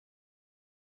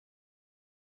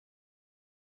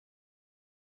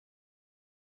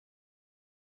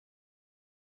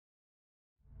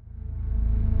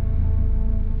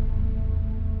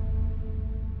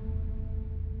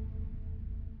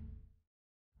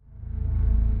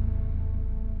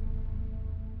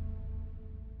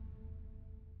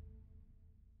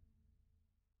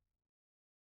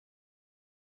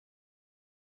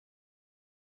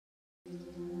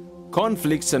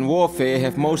Conflicts and warfare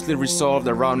have mostly resolved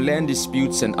around land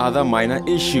disputes and other minor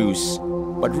issues,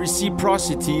 but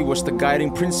reciprocity was the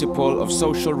guiding principle of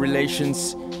social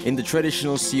relations in the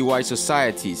traditional Siwai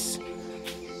societies.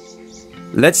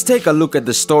 Let's take a look at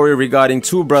the story regarding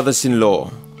two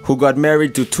brothers-in-law who got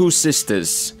married to two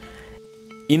sisters.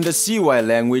 In the Siwai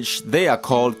language, they are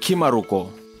called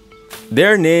Kimaruko.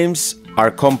 Their names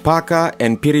are Kompaka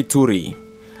and Pirituri.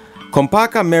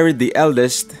 Kompaka married the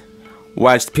eldest,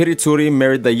 whilst Pirituri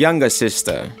married the younger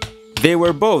sister. They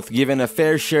were both given a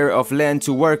fair share of land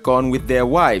to work on with their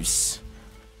wives.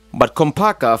 But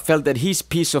Kompaka felt that his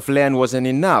piece of land wasn't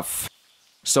enough.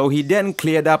 So he then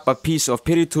cleared up a piece of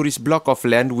Pirituri's block of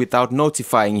land without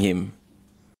notifying him.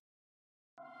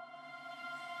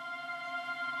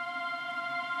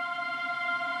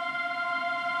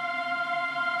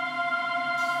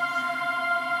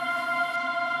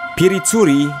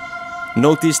 Pirituri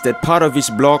noticed that part of his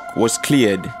block was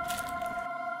cleared.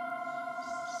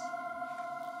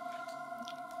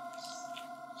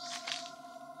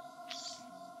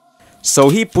 So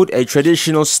he put a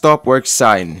traditional stop work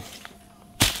sign.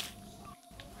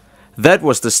 That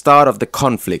was the start of the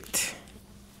conflict.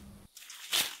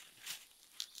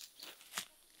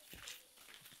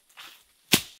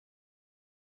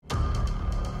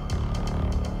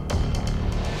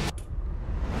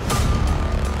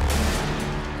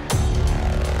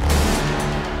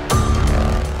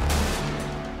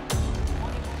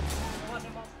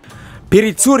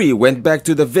 Pirituri went back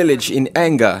to the village in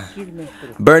anger,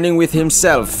 burning with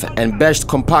himself, and bashed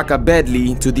Kompaka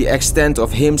badly to the extent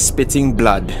of him spitting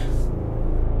blood.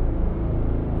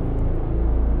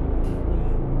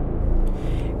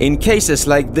 In cases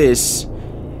like this,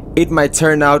 it might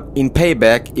turn out in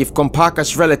payback if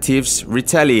Kompaka's relatives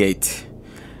retaliate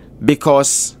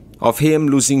because of him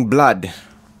losing blood.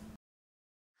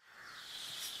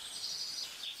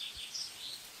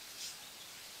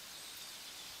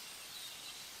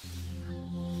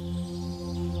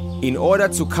 In order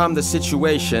to calm the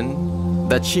situation,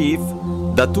 the chief,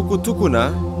 the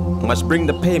tukutukuna, must bring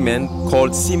the payment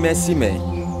called sime sime,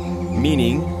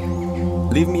 meaning,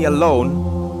 leave me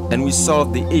alone and we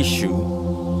solve the issue.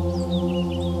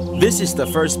 This is the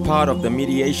first part of the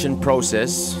mediation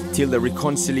process till the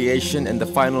reconciliation and the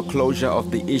final closure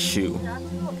of the issue.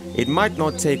 It might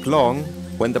not take long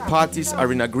when the parties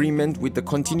are in agreement with the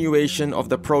continuation of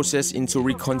the process into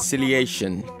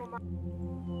reconciliation.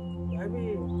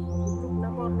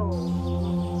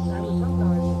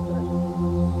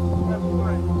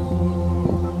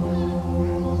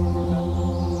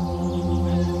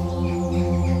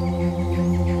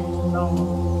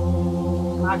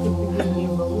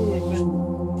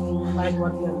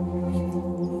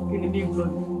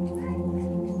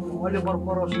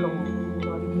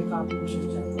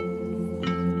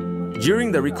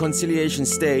 During the reconciliation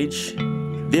stage,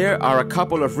 there are a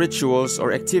couple of rituals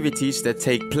or activities that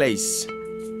take place.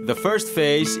 The first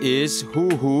phase is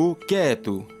Huhu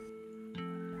Ketu.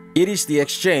 It is the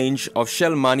exchange of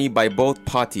shell money by both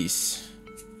parties.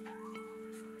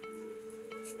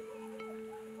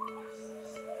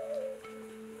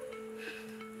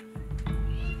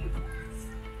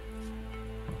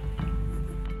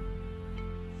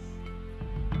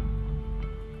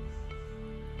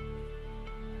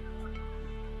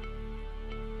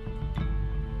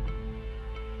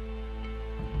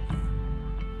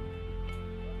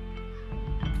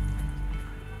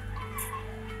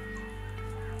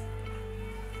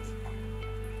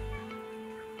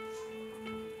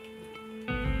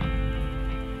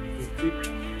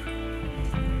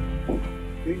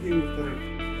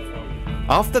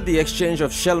 After the exchange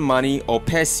of shell money or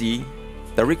pesi,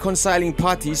 the reconciling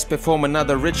parties perform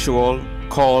another ritual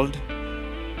called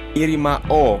Irima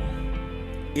O.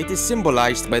 It is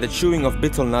symbolized by the chewing of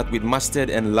betel nut with mustard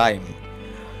and lime.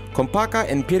 Kompaka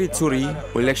and Pirituri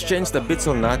will exchange the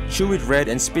betel nut, chew it red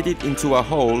and spit it into a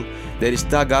hole that is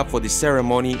dug up for the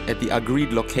ceremony at the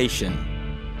agreed location.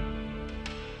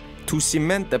 To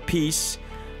cement the peace,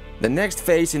 the next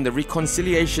phase in the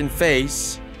reconciliation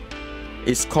phase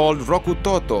is called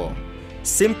Rokuto-to.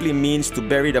 Simply means to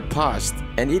bury the past,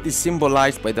 and it is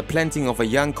symbolized by the planting of a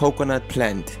young coconut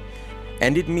plant.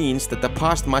 And it means that the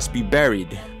past must be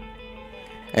buried.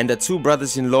 And the two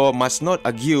brothers-in-law must not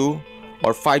argue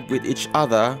or fight with each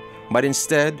other, but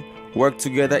instead work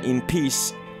together in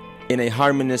peace in a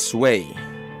harmonious way.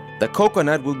 The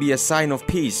coconut will be a sign of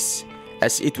peace,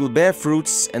 as it will bear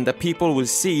fruits and the people will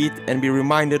see it and be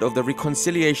reminded of the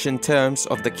reconciliation terms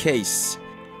of the case,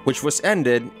 which was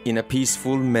ended in a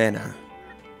peaceful manner.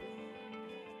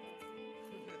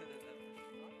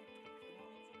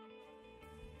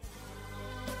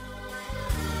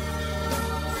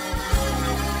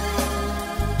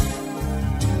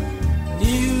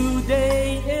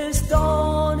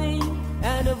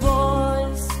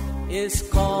 is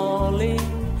calling.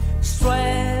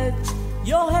 Stretch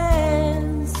your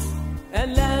hands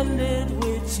and land it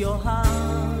with your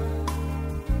heart.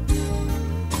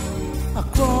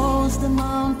 Across the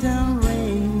mountain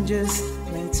ranges,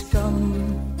 let's come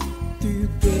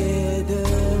together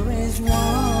as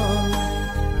one.